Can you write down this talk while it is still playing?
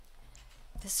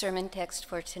The sermon text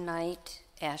for tonight,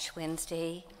 Ash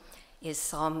Wednesday, is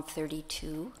Psalm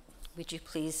 32. Would you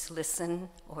please listen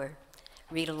or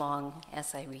read along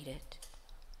as I read it?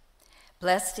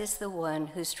 Blessed is the one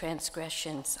whose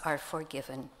transgressions are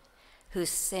forgiven, whose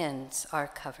sins are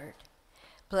covered.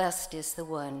 Blessed is the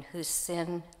one whose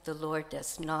sin the Lord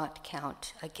does not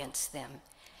count against them,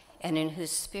 and in whose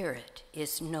spirit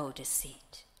is no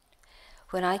deceit.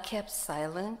 When I kept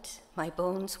silent, my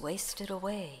bones wasted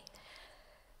away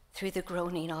through the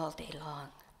groaning all day long.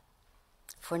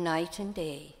 For night and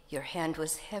day your hand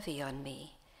was heavy on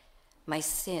me. My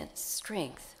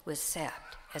strength was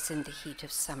sapped as in the heat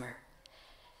of summer.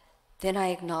 Then I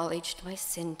acknowledged my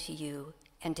sin to you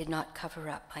and did not cover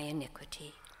up my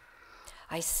iniquity.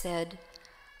 I said,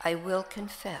 I will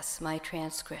confess my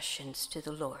transgressions to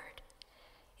the Lord,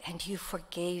 and you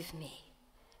forgave me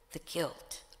the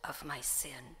guilt of my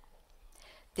sin.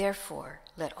 Therefore,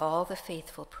 let all the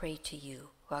faithful pray to you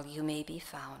while you may be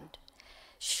found.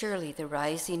 Surely the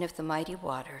rising of the mighty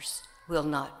waters will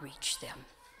not reach them.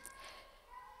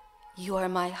 You are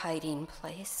my hiding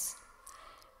place.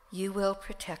 You will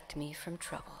protect me from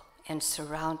trouble and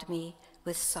surround me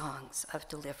with songs of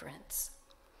deliverance.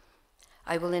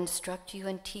 I will instruct you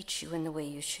and teach you in the way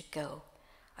you should go.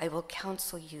 I will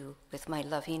counsel you with my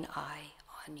loving eye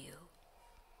on you.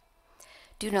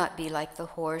 Do not be like the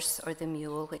horse or the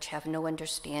mule, which have no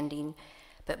understanding,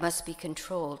 but must be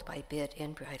controlled by bit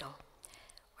and bridle,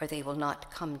 or they will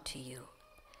not come to you.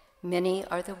 Many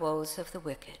are the woes of the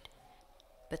wicked,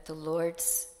 but the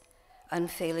Lord's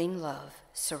unfailing love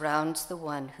surrounds the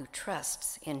one who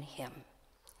trusts in him.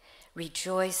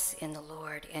 Rejoice in the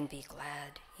Lord and be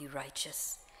glad, you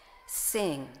righteous.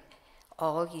 Sing,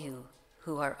 all you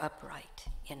who are upright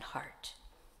in heart.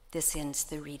 This ends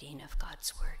the reading of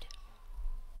God's word.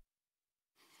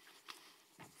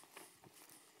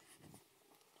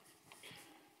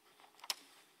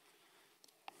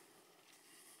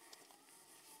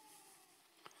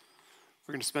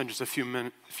 We're going to spend just a few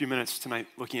minutes tonight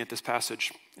looking at this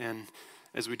passage, and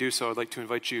as we do so, I'd like to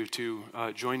invite you to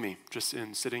join me just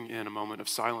in sitting in a moment of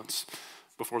silence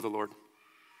before the Lord.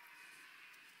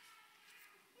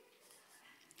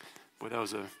 Boy, that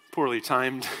was a poorly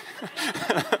timed.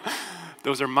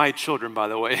 Those are my children, by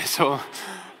the way, so,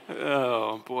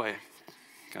 oh boy,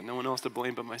 got no one else to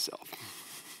blame but myself.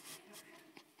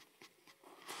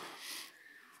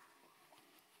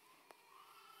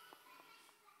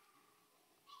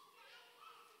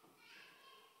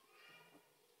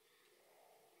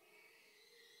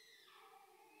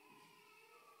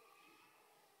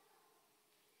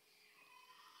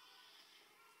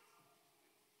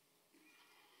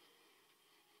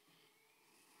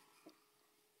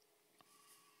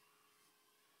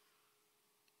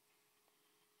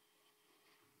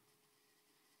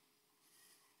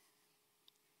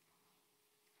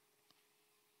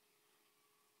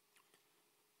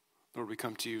 Lord, we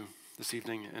come to you this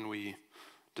evening and we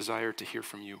desire to hear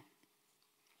from you.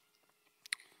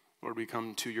 Lord, we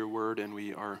come to your word and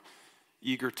we are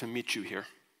eager to meet you here.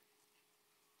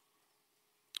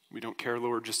 We don't care,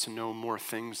 Lord, just to know more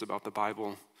things about the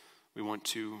Bible. We want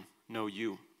to know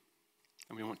you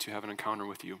and we want to have an encounter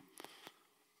with you.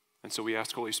 And so we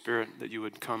ask, Holy Spirit, that you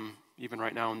would come even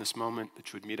right now in this moment,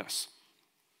 that you would meet us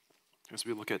as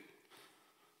we look at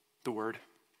the word.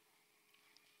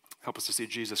 Help us to see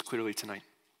Jesus clearly tonight.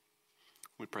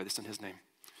 We pray this in his name.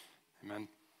 Amen.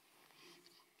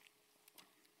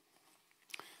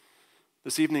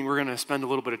 This evening, we're going to spend a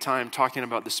little bit of time talking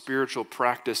about the spiritual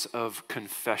practice of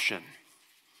confession.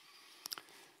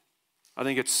 I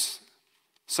think it's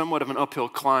somewhat of an uphill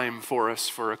climb for us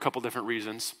for a couple different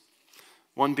reasons.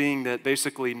 One being that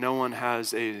basically no one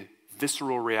has a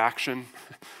visceral reaction,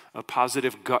 a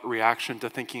positive gut reaction to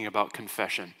thinking about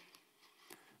confession.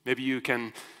 Maybe you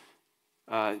can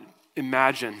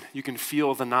imagine, you can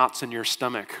feel the knots in your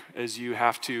stomach as you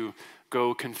have to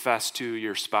go confess to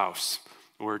your spouse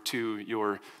or to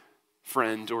your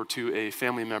friend or to a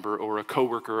family member or a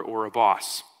coworker or a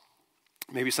boss.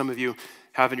 Maybe some of you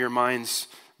have in your minds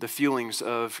the feelings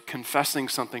of confessing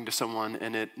something to someone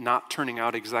and it not turning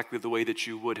out exactly the way that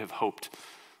you would have hoped.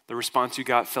 The response you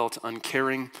got felt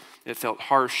uncaring, it felt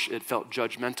harsh, it felt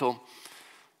judgmental,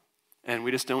 and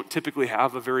we just don't typically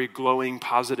have a very glowing,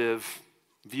 positive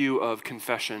view of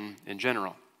confession in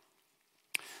general.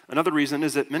 Another reason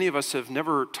is that many of us have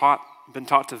never been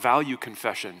taught to value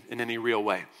confession in any real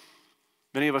way.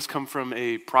 Many of us come from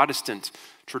a Protestant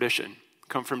tradition,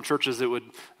 come from churches that would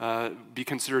be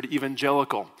considered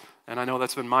evangelical. And I know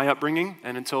that's been my upbringing,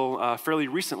 and until fairly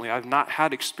recently, I've not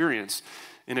had experience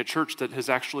in a church that has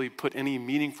actually put any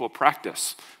meaningful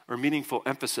practice or meaningful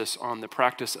emphasis on the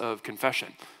practice of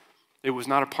confession. It was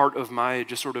not a part of my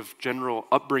just sort of general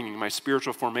upbringing, my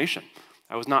spiritual formation.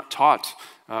 I was not taught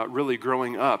really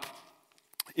growing up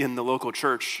in the local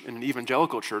church, in an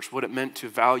evangelical church, what it meant to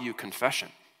value confession.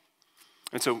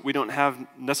 And so we don't have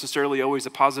necessarily always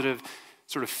a positive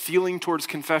sort of feeling towards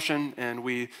confession,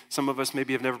 and some of us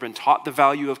maybe have never been taught the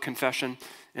value of confession,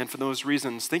 and for those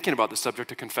reasons, thinking about the subject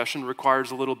of confession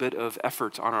requires a little bit of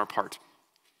effort on our part.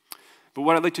 But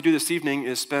what I'd like to do this evening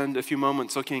is spend a few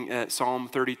moments looking at Psalm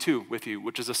 32 with you,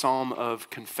 which is a psalm of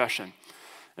confession.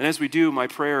 And as we do, my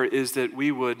prayer is that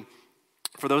we would,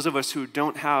 for those of us who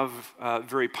don't have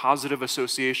very positive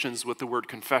associations with the word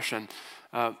confession,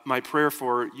 my prayer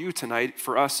for you tonight,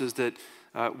 for us, is that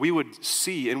we would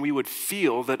see and we would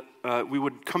feel that we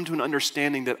would come to an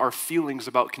understanding that our feelings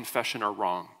about confession are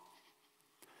wrong.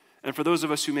 And for those of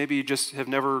us who maybe just have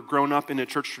never grown up in a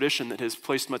church tradition that has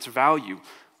placed much value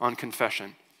on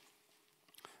confession,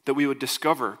 that we would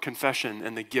discover confession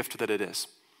and the gift that it is.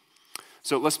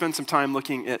 So let's spend some time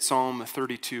looking at Psalm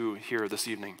 32 here this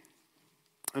evening.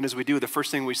 And as we do, the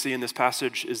first thing we see in this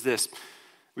passage is this.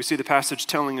 We see the passage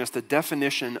telling us the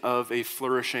definition of a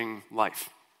flourishing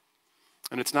life.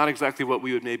 And it's not exactly what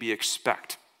we would maybe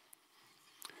expect.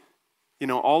 You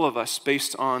know, all of us,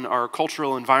 based on our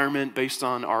cultural environment, based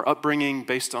on our upbringing,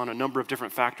 based on a number of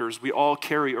different factors, we all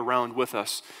carry around with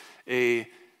us a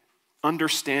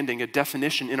understanding, a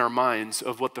definition in our minds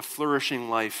of what the flourishing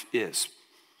life is.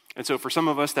 And so for some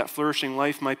of us, that flourishing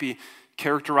life might be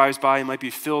characterized by, might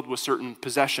be filled with certain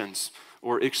possessions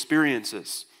or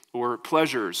experiences or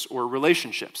pleasures or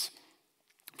relationships.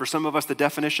 For some of us, the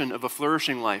definition of a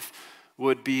flourishing life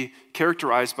would be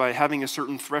characterized by having a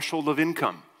certain threshold of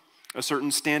income, a certain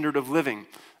standard of living,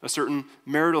 a certain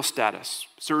marital status,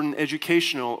 certain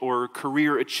educational or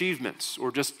career achievements,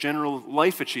 or just general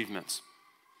life achievements.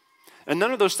 And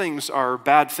none of those things are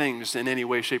bad things in any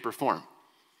way, shape, or form.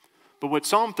 But what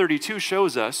Psalm 32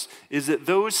 shows us is that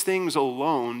those things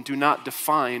alone do not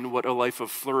define what a life of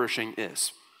flourishing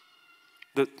is.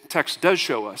 The text does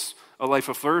show us a life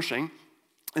of flourishing,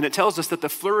 and it tells us that the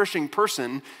flourishing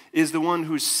person is the one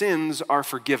whose sins are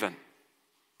forgiven.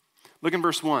 Look in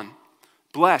verse 1.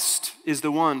 Blessed is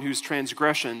the one whose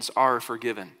transgressions are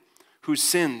forgiven, whose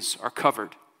sins are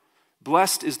covered.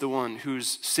 Blessed is the one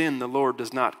whose sin the Lord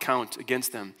does not count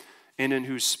against them, and in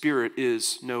whose spirit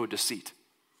is no deceit.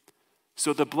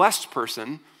 So the blessed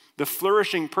person, the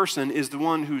flourishing person, is the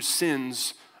one whose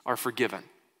sins are forgiven.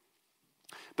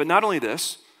 But not only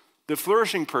this, the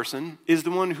flourishing person is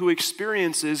the one who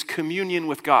experiences communion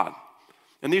with God.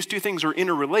 And these two things are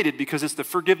interrelated because it's the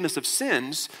forgiveness of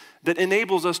sins that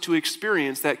enables us to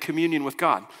experience that communion with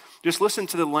God. Just listen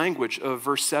to the language of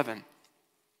verse 7,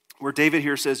 where David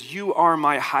here says, "You are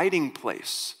my hiding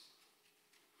place.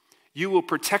 You will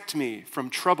protect me from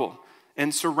trouble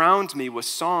and surround me with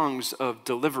songs of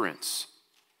deliverance."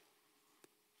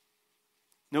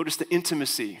 Notice the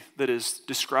intimacy that is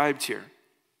described here.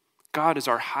 God is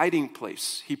our hiding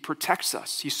place. He protects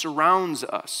us. He surrounds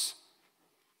us.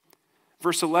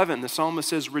 Verse 11, the psalmist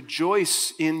says,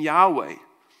 "Rejoice in Yahweh.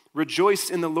 Rejoice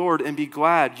in the Lord and be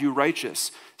glad, you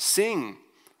righteous. Sing,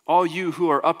 all you who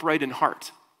are upright in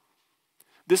heart."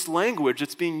 This language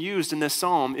that's being used in this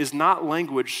psalm is not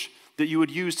language that you would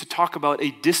use to talk about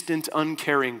a distant,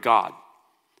 uncaring God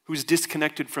who's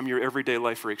disconnected from your everyday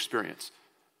life or experience.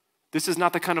 This is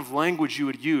not the kind of language you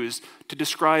would use to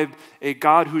describe a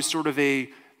God who's sort of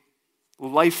a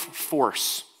life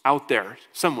force out there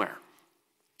somewhere.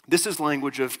 This is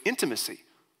language of intimacy.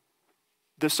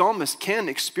 The psalmist can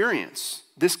experience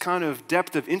this kind of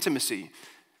depth of intimacy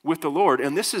with the Lord,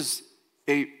 and this is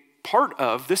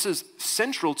this is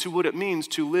central to what it means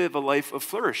to live a life of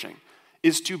flourishing,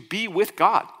 is to be with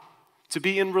God, to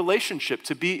be in relationship,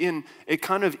 to be in a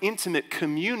kind of intimate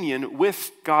communion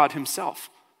with God himself.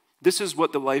 This is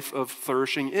what the life of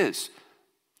flourishing is.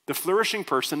 The flourishing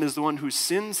person is the one whose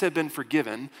sins have been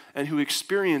forgiven and who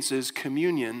experiences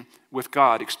communion with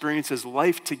God, experiences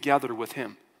life together with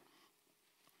him.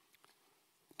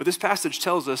 But this passage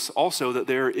tells us also that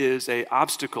there is an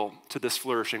obstacle to this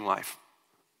flourishing life.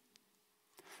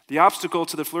 The obstacle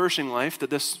to the flourishing life that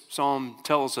this psalm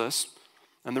tells us,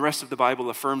 and the rest of the Bible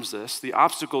affirms this, the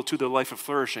obstacle to the life of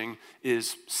flourishing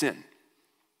is sin.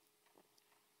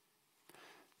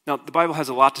 Now, the Bible has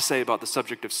a lot to say about the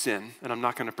subject of sin, and I'm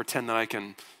not going to pretend that I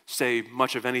can say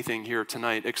much of anything here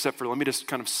tonight, except for let me just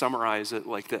kind of summarize it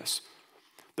like this.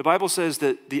 The Bible says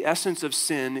that the essence of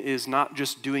sin is not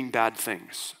just doing bad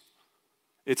things.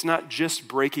 It's not just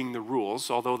breaking the rules,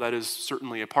 although that is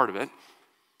certainly a part of it.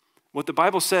 What the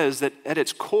Bible says that at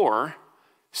its core,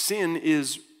 Sin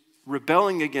is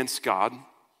rebelling against God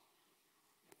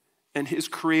and his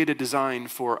created design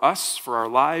for us, for our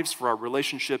lives, for our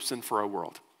relationships, and for our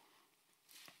world.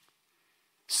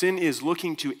 Sin is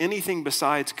looking to anything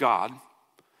besides God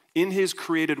in his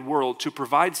created world to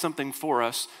provide something for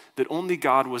us that only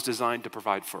God was designed to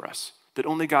provide for us, that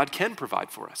only God can provide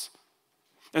for us.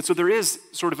 And so there is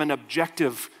sort of an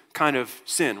objective kind of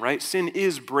sin, right? Sin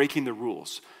is breaking the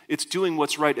rules. It's doing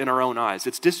what's right in our own eyes.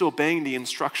 It's disobeying the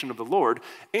instruction of the Lord.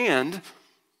 And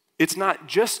it's not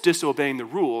just disobeying the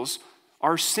rules.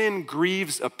 Our sin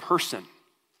grieves a person.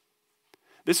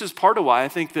 This is part of why I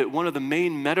think that one of the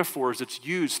main metaphors that's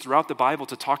used throughout the Bible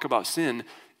to talk about sin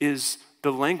is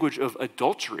the language of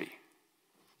adultery.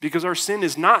 Because our sin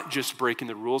is not just breaking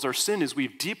the rules. Our sin is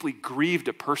we've deeply grieved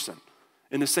a person.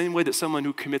 In the same way that someone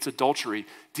who commits adultery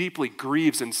deeply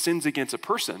grieves and sins against a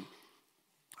person,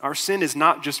 our sin is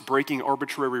not just breaking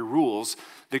arbitrary rules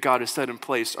that God has set in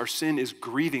place. Our sin is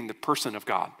grieving the person of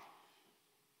God.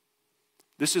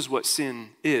 This is what sin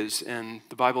is, and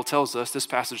the Bible tells us, this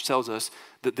passage tells us,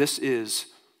 that this is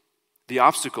the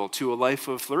obstacle to a life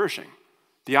of flourishing,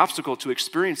 the obstacle to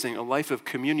experiencing a life of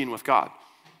communion with God.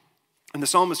 And the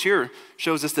psalmist here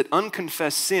shows us that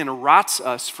unconfessed sin rots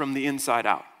us from the inside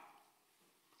out.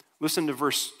 Listen to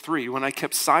verse 3. When I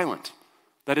kept silent,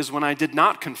 that is, when I did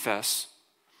not confess,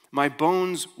 my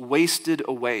bones wasted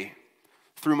away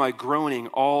through my groaning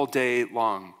all day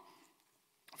long.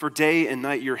 For day and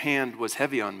night your hand was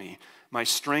heavy on me. My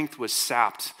strength was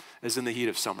sapped as in the heat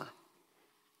of summer.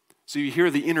 So you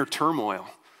hear the inner turmoil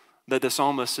that the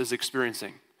psalmist is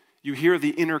experiencing. You hear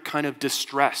the inner kind of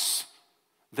distress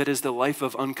that is the life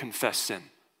of unconfessed sin.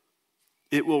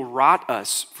 It will rot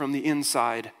us from the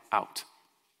inside out.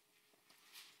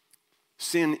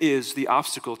 Sin is the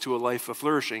obstacle to a life of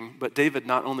flourishing, but David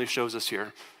not only shows us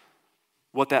here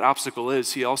what that obstacle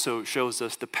is, he also shows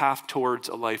us the path towards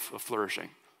a life of flourishing.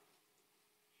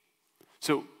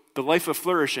 So the life of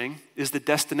flourishing is the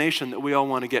destination that we all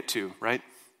want to get to, right?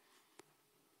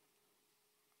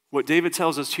 What David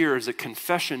tells us here is that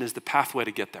confession is the pathway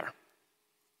to get there.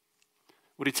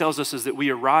 What he tells us is that we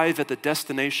arrive at the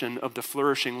destination of the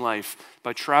flourishing life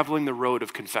by traveling the road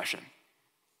of confession.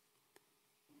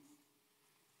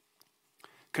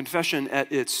 Confession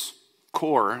at its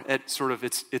core, at sort of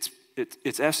its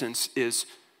essence, is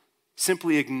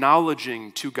simply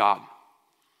acknowledging to God.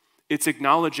 It's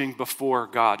acknowledging before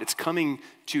God. It's coming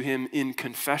to him in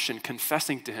confession,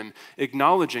 confessing to him,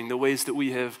 acknowledging the ways that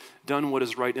we have done what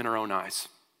is right in our own eyes.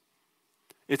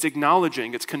 It's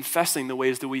acknowledging, it's confessing the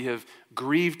ways that we have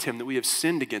grieved him, that we have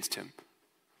sinned against him.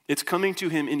 It's coming to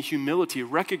him in humility,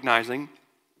 recognizing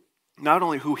not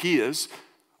only who he is,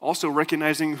 also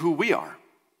recognizing who we are.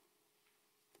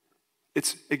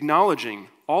 It's acknowledging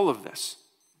all of this.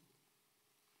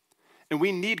 And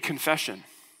we need confession,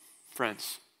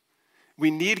 friends.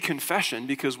 We need confession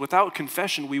because without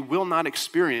confession, we will not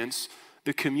experience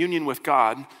the communion with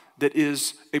God that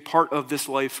is a part of this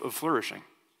life of flourishing.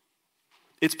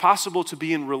 It's possible to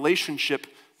be in relationship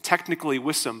technically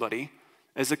with somebody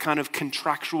as a kind of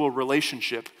contractual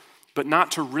relationship, but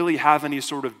not to really have any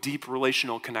sort of deep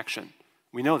relational connection.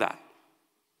 We know that.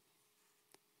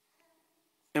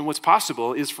 And what's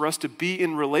possible is for us to be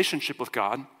in relationship with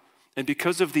God, and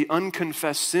because of the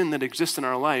unconfessed sin that exists in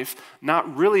our life,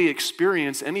 not really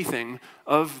experience anything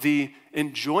of the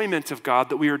enjoyment of God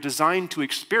that we are designed to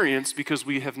experience because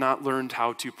we have not learned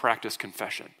how to practice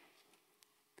confession.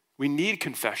 We need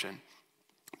confession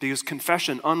because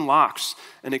confession unlocks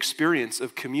an experience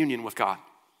of communion with God.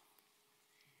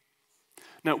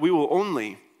 Now, we will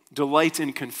only delight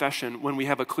in confession when we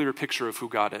have a clear picture of who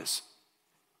God is.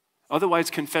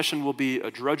 Otherwise, confession will be a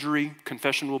drudgery.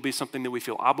 Confession will be something that we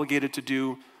feel obligated to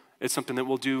do. It's something that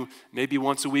we'll do maybe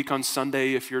once a week on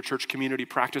Sunday if your church community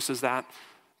practices that.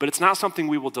 But it's not something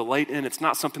we will delight in. It's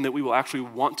not something that we will actually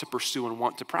want to pursue and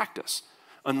want to practice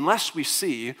unless we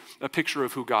see a picture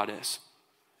of who God is.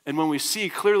 And when we see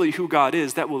clearly who God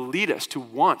is, that will lead us to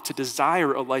want, to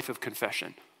desire a life of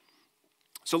confession.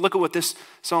 So look at what this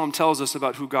psalm tells us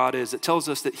about who God is. It tells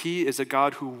us that he is a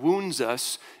God who wounds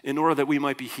us in order that we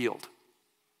might be healed.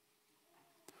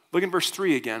 Look in verse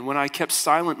 3 again. When I kept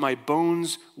silent, my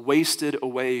bones wasted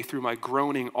away through my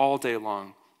groaning all day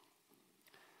long.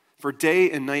 For day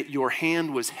and night your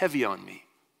hand was heavy on me.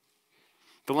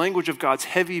 The language of God's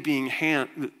hand being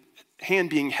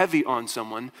heavy on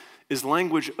someone is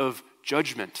language of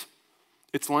judgment.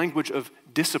 It's language of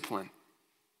discipline.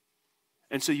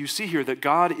 And so you see here that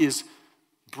God is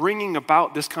bringing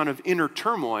about this kind of inner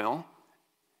turmoil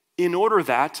in order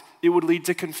that it would lead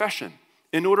to confession,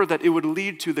 in order that it would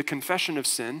lead to the confession of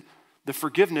sin, the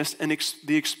forgiveness and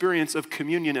the experience of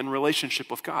communion and relationship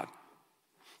with God.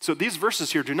 So these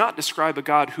verses here do not describe a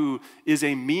God who is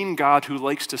a mean God who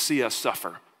likes to see us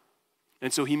suffer,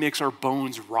 and so he makes our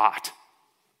bones rot.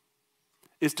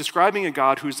 It's describing a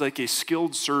God who's like a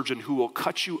skilled surgeon who will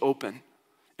cut you open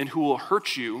and who will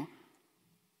hurt you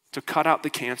to cut out the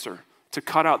cancer, to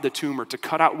cut out the tumor, to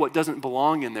cut out what doesn't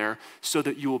belong in there so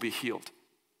that you will be healed.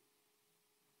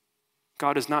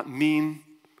 God is not mean.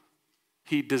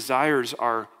 He desires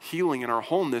our healing and our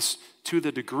wholeness to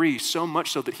the degree so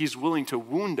much so that he's willing to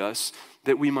wound us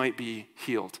that we might be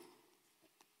healed.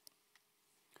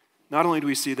 Not only do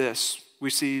we see this, we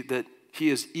see that he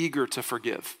is eager to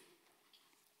forgive.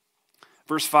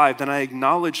 Verse 5, then I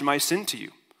acknowledged my sin to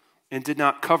you and did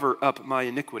not cover up my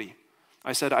iniquity.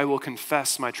 I said, I will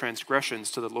confess my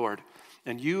transgressions to the Lord,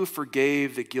 and you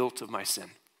forgave the guilt of my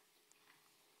sin.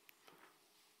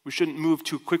 We shouldn't move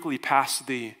too quickly past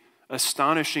the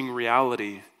astonishing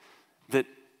reality that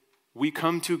we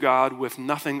come to God with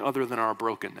nothing other than our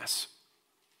brokenness,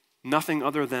 nothing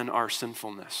other than our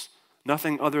sinfulness,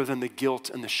 nothing other than the guilt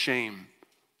and the shame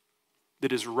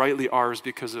that is rightly ours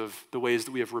because of the ways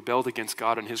that we have rebelled against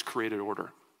God and his created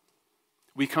order.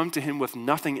 We come to him with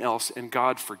nothing else, and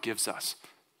God forgives us.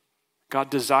 God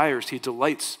desires, he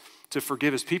delights to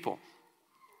forgive his people.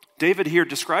 David here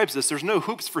describes this. There's no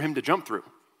hoops for him to jump through.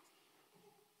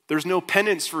 There's no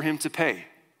penance for him to pay.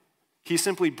 He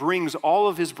simply brings all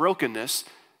of his brokenness,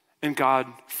 and God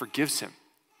forgives him.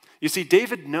 You see,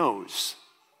 David knows.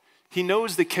 He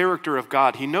knows the character of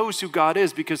God. He knows who God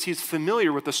is because he's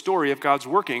familiar with the story of God's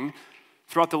working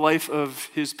throughout the life of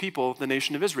his people, the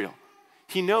nation of Israel.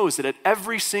 He knows that at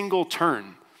every single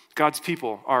turn, God's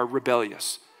people are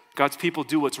rebellious. God's people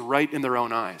do what's right in their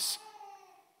own eyes.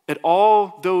 At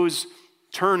all those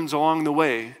turns along the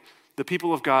way, the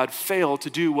people of God fail to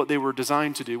do what they were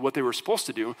designed to do, what they were supposed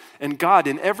to do, and God,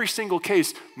 in every single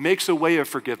case, makes a way of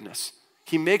forgiveness.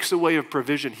 He makes a way of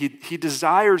provision. He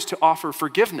desires to offer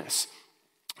forgiveness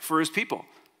for his people.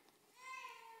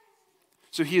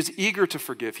 So he is eager to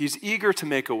forgive. He's eager to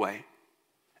make a way.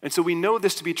 And so we know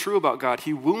this to be true about God.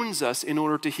 He wounds us in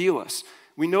order to heal us.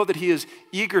 We know that he is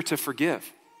eager to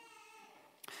forgive.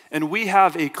 And we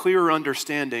have a clearer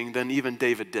understanding than even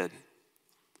David did.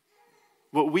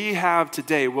 What we have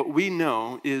today, what we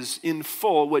know, is in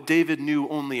full what David knew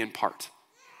only in part.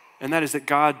 And that is that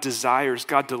God desires,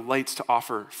 God delights to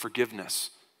offer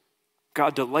forgiveness.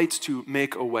 God delights to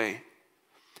make a way.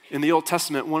 In the Old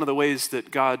Testament, one of the ways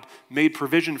that God made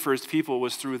provision for his people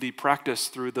was through the practice,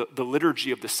 through the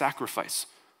liturgy of the sacrifice.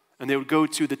 And they would go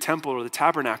to the temple or the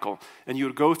tabernacle, and you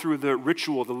would go through the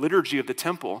ritual, the liturgy of the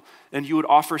temple, and you would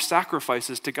offer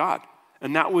sacrifices to God.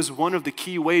 And that was one of the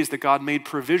key ways that God made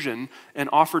provision and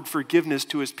offered forgiveness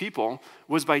to his people,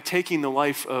 was by taking the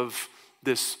life of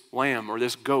this lamb or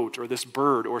this goat or this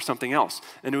bird or something else.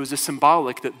 And it was a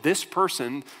symbolic that this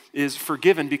person is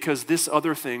forgiven because this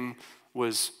other thing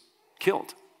was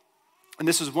killed. And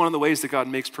this is one of the ways that God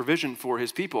makes provision for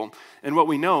his people. And what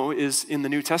we know is in the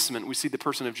New Testament, we see the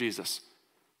person of Jesus.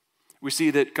 We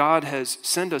see that God has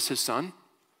sent us his son.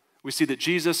 We see that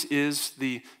Jesus is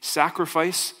the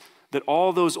sacrifice that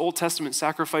all those Old Testament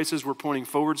sacrifices were pointing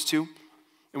forwards to.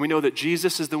 And we know that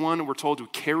Jesus is the one, we're told, who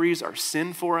carries our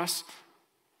sin for us.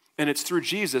 And it's through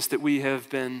Jesus that we have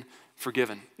been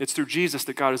forgiven. It's through Jesus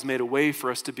that God has made a way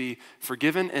for us to be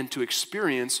forgiven and to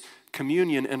experience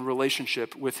communion and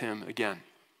relationship with him again.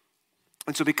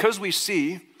 And so because we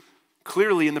see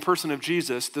clearly in the person of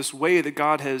Jesus this way that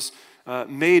God has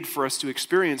made for us to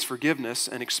experience forgiveness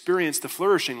and experience the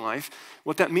flourishing life,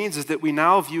 what that means is that we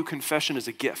now view confession as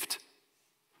a gift.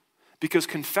 Because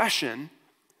confession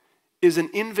is an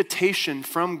invitation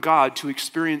from God to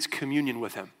experience communion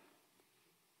with him.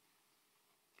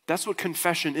 That's what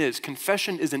confession is.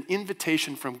 Confession is an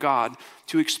invitation from God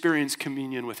to experience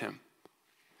communion with him.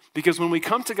 Because when we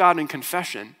come to God in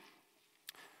confession,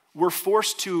 we're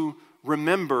forced to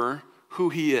remember who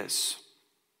he is.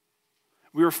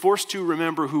 We are forced to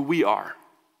remember who we are.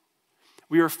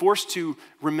 We are forced to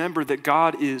remember that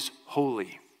God is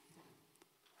holy,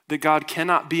 that God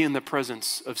cannot be in the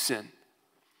presence of sin.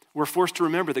 We're forced to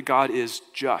remember that God is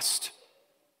just,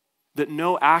 that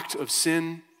no act of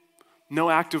sin, no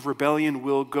act of rebellion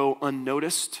will go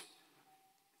unnoticed.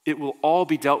 It will all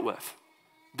be dealt with.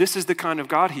 This is the kind of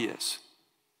God he is.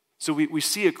 So we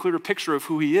see a clearer picture of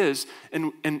who he is,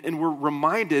 and we're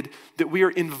reminded that we are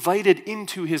invited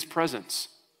into his presence.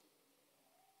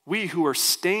 We who are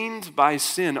stained by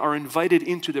sin are invited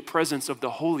into the presence of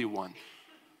the Holy One.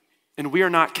 And we are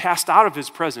not cast out of his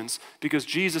presence because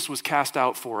Jesus was cast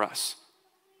out for us.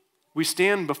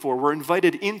 We're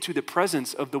invited into the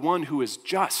presence of the one who is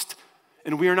just,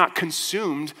 And we are not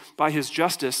consumed by his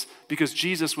justice because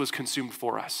Jesus was consumed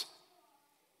for us.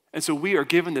 And so we are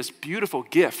given this beautiful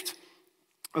gift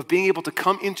of being able to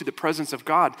come into the presence of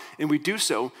God. And we do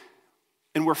so,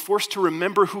 and we're forced to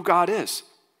remember who God is.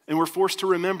 And we're forced to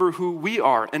remember who we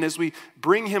are. And as we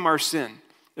bring him our sin,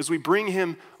 as we bring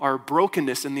him our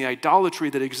brokenness and the idolatry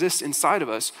that exists inside of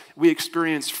us, we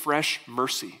experience fresh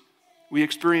mercy. We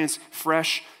experience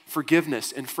fresh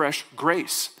forgiveness and fresh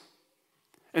grace.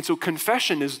 And so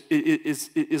confession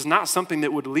is not something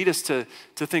that would lead us to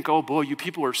think, oh boy, you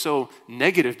people are so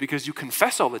negative because you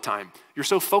confess all the time. You're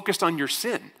so focused on your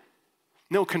sin.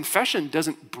 No, confession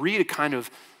doesn't breed a kind of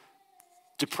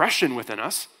depression within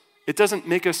us. It doesn't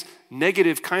make us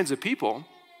negative kinds of people.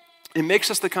 It makes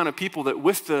us the kind of people that,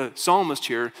 with the psalmist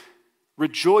here,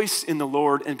 rejoice in the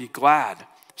Lord and be glad.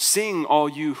 Sing, all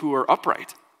you who are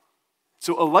upright.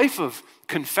 So a life of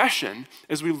confession,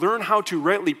 as we learn how to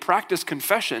rightly practice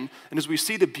confession, and as we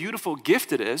see the beautiful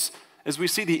gift it is, as we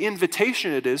see the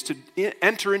invitation it is to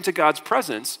enter into God's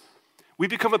presence, we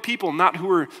become a people not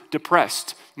who are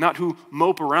depressed, not who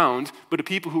mope around, but a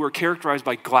people who are characterized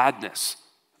by gladness,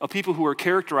 a people who are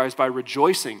characterized by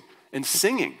rejoicing and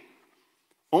singing.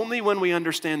 Only when we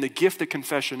understand the gift that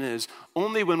confession is,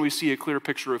 only when we see a clear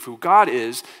picture of who God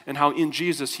is and how in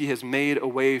Jesus he has made a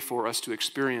way for us to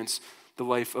experience the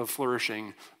life of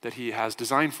flourishing that he has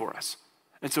designed for us.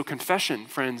 And so confession,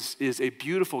 friends, is a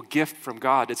beautiful gift from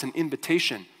God. It's an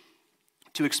invitation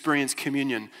to experience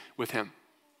communion with him.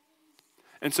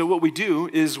 And so what we do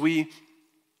is we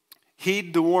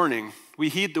heed the warning. We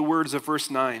heed the words of verse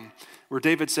 9, where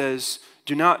David says,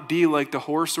 "Do not be like the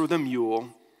horse or the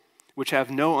mule, which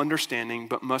have no understanding,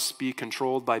 but must be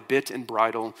controlled by bit and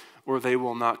bridle, or they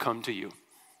will not come to you."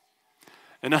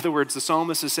 In other words, the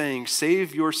psalmist is saying,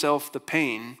 save yourself the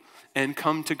pain and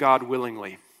come to God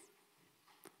willingly.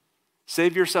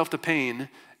 Save yourself the pain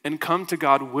and come to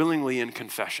God willingly in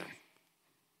confession.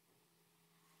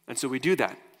 And so we do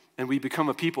that, and we become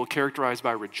a people characterized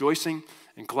by rejoicing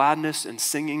and gladness and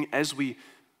singing as we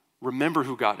remember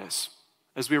who God is,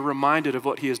 as we are reminded of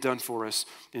what he has done for us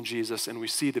in Jesus, and we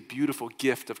see the beautiful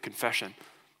gift of confession.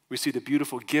 We see the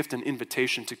beautiful gift and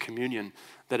invitation to communion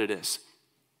that it is.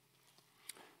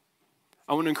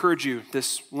 I want to encourage you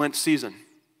this Lent season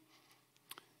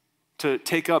to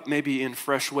take up maybe in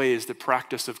fresh ways the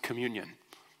practice of communion.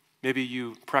 Maybe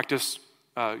you practice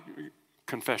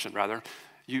confession, rather.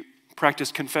 You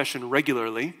practice confession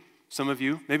regularly.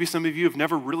 Maybe some of you have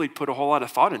never really put a whole lot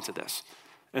of thought into this.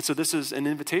 And so this is an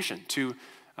invitation to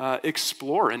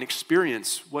explore and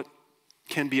experience what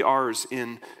can be ours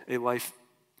in a life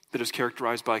that is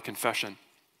characterized by confession.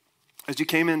 As you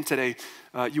came in today,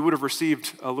 you would have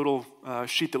received a little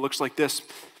sheet that looks like this.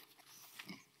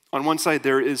 On one side,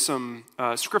 there is some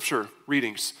scripture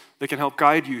readings that can help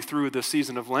guide you through the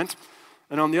season of Lent.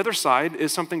 And on the other side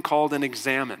is something called an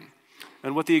examen.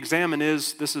 And what the examen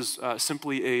is, this is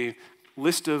simply a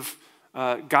list of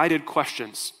guided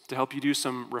questions to help you do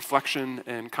some reflection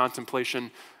and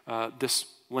contemplation this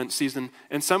Lent season.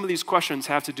 And some of these questions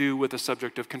have to do with the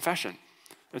subject of confession.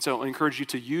 And so I encourage you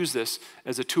to use this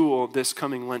as a tool this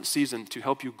coming Lent season to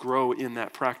help you grow in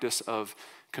that practice of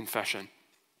confession.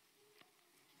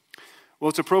 Well,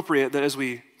 it's appropriate that as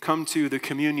we come to the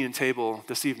communion table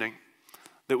this evening,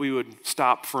 that we would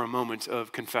stop for a moment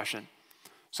of confession.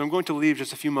 So I'm going to leave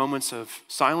just a few moments of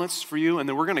silence for you, and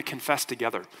then we're going to confess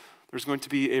together. There's going to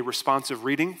be a responsive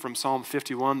reading from Psalm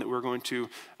 51 that we're going to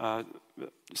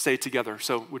say together.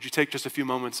 So would you take just a few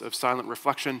moments of silent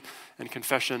reflection and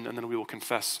confession, and then we will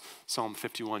confess Psalm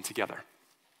 51 together.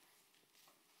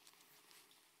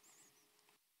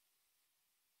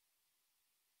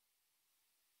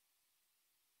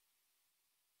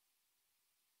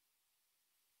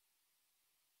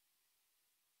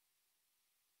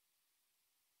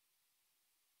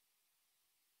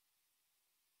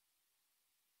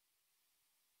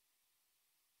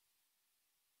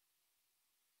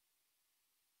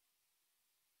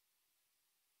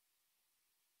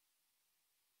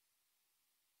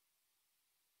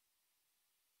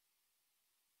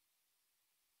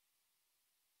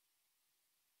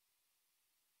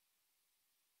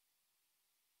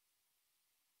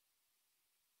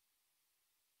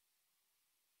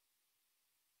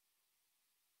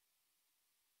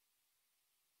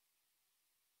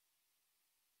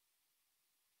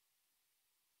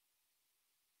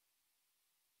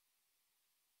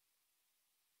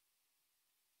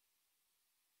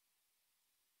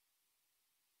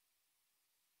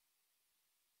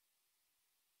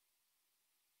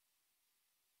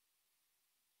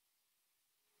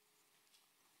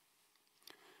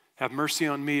 Have mercy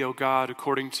on me, O God,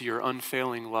 according to your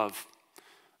unfailing love.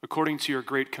 According to your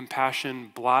great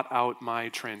compassion, blot out my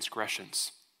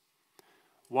transgressions.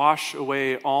 Wash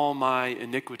away all my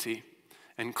iniquity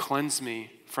and cleanse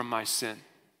me from my sin.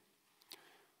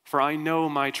 For I know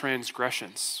my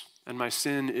transgressions, and my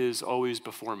sin is always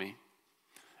before me.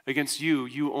 Against you,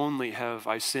 you only have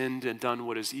I sinned and done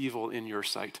what is evil in your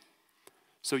sight.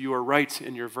 So you are right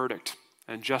in your verdict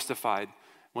and justified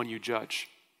when you judge.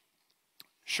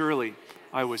 Surely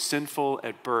I was sinful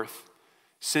at birth,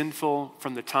 sinful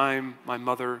from the time my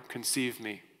mother conceived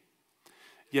me.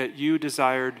 Yet you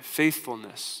desired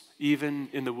faithfulness even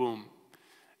in the womb.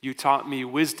 You taught me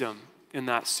wisdom in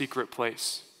that secret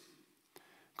place.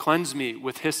 Cleanse me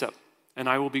with hyssop, and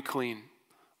I will be clean.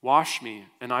 Wash me,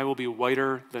 and I will be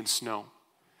whiter than snow.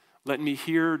 Let me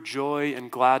hear joy and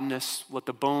gladness. Let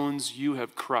the bones you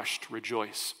have crushed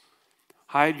rejoice.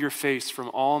 Hide your face from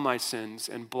all my sins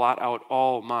and blot out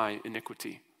all my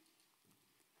iniquity.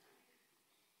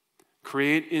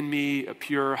 Create in me a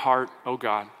pure heart, O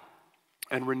God,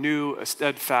 and renew a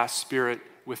steadfast spirit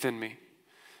within me.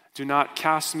 Do not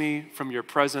cast me from your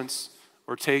presence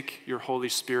or take your Holy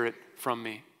Spirit from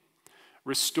me.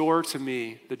 Restore to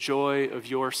me the joy of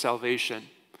your salvation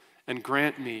and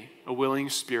grant me a willing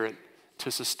spirit to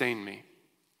sustain me.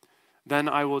 Then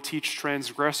I will teach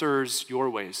transgressors your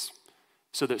ways,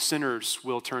 so that sinners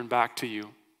will turn back to you.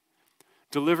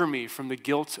 Deliver me from the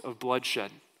guilt of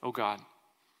bloodshed, O God,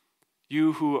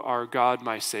 you who are God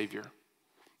my Savior,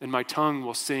 and my tongue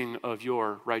will sing of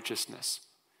your righteousness.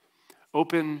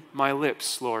 Open my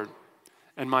lips, Lord,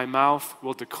 and my mouth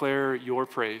will declare your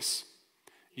praise.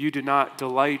 You do not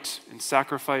delight in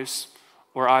sacrifice,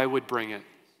 or I would bring it.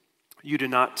 You do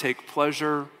not take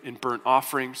pleasure in burnt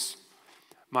offerings.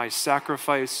 My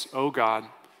sacrifice, O God,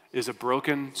 is a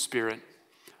broken spirit,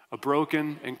 a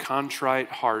broken and contrite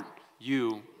heart.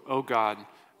 You, O God,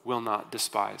 will not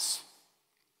despise.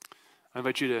 I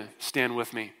invite you to stand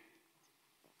with me.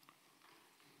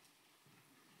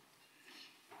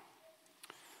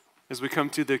 As we come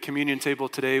to the communion table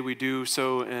today, we do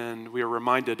so and we are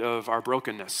reminded of our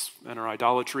brokenness and our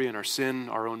idolatry and our sin,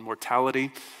 our own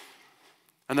mortality.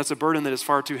 And that's a burden that is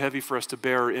far too heavy for us to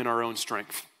bear in our own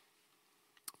strength.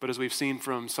 But as we've seen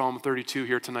from Psalm 32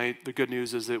 here tonight, the good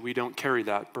news is that we don't carry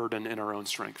that burden in our own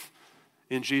strength.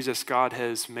 In Jesus, God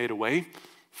has made a way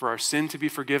for our sin to be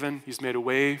forgiven. He's made a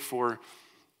way for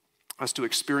us to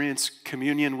experience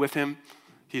communion with him.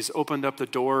 He's opened up the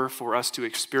door for us to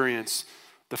experience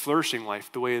the flourishing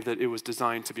life, the way that it was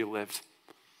designed to be lived.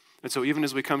 And so even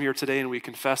as we come here today and we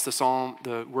confess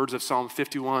the words of Psalm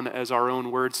 51 as our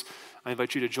own words, I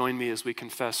invite you to join me as we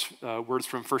confess words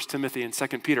from 1 Timothy and 2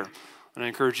 Peter. And I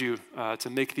encourage you to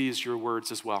make these your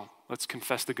words as well. Let's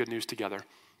confess the good news together.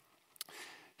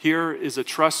 Here is a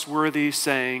trustworthy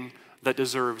saying that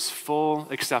deserves full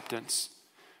acceptance.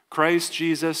 Christ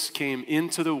Jesus came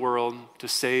into the world to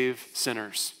save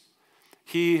sinners.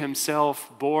 He himself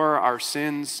bore our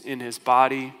sins in his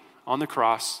body on the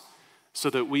cross so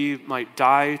that we might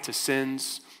die to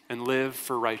sins and live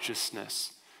for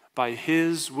righteousness. By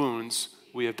his wounds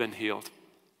we have been healed.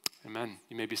 Amen.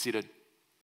 You may be seated.